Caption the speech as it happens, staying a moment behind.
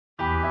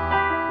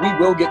We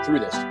will get through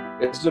this.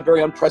 This is a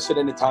very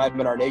unprecedented time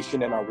in our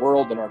nation, in our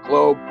world, in our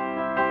globe.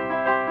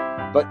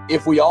 But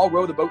if we all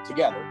row the boat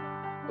together,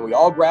 and we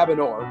all grab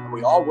an oar, and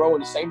we all row in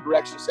the same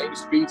direction, same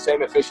speed,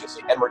 same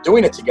efficiency, and we're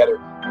doing it together,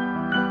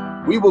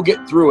 we will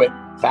get through it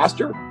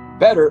faster,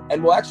 better,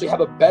 and we'll actually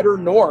have a better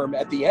norm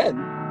at the end.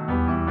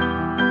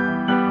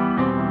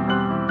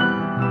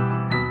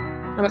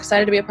 I'm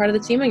excited to be a part of the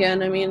team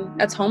again. I mean,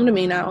 that's home to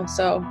me now,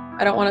 so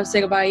I don't want to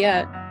say goodbye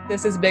yet.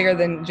 This is bigger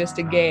than just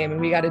a game,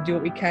 and we got to do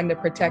what we can to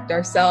protect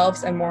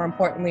ourselves and, more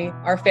importantly,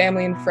 our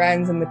family and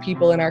friends and the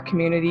people in our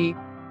community.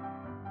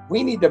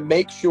 We need to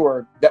make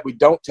sure that we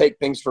don't take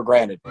things for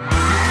granted. Minnesota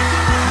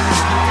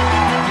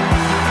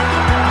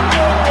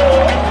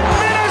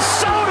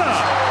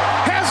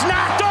has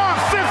knocked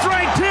off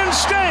fifth-ranked Penn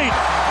State.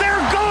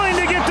 They're going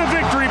to get the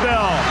victory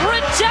bell.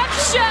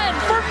 Redemption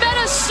for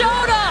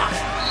Minnesota.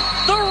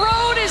 The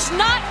road is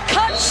not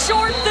cut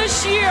short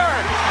this year.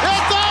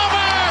 It's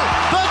over.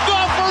 The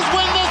Gophers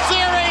win the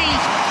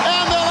series,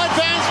 and they'll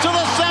advance to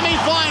the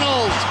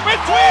semifinals.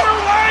 Between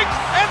her legs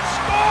and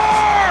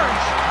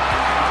scores.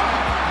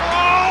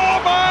 Oh,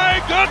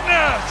 my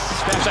goodness.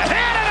 Steps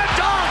ahead and a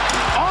dunk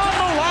on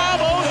the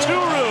lob,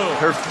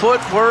 Oturu. Her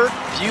footwork,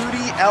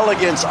 beauty,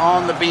 elegance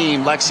on the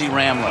beam, Lexi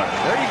Ramler.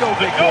 There you go,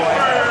 big boy.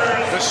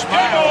 The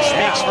smile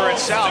speaks for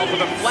itself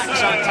with a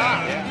flex on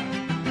top.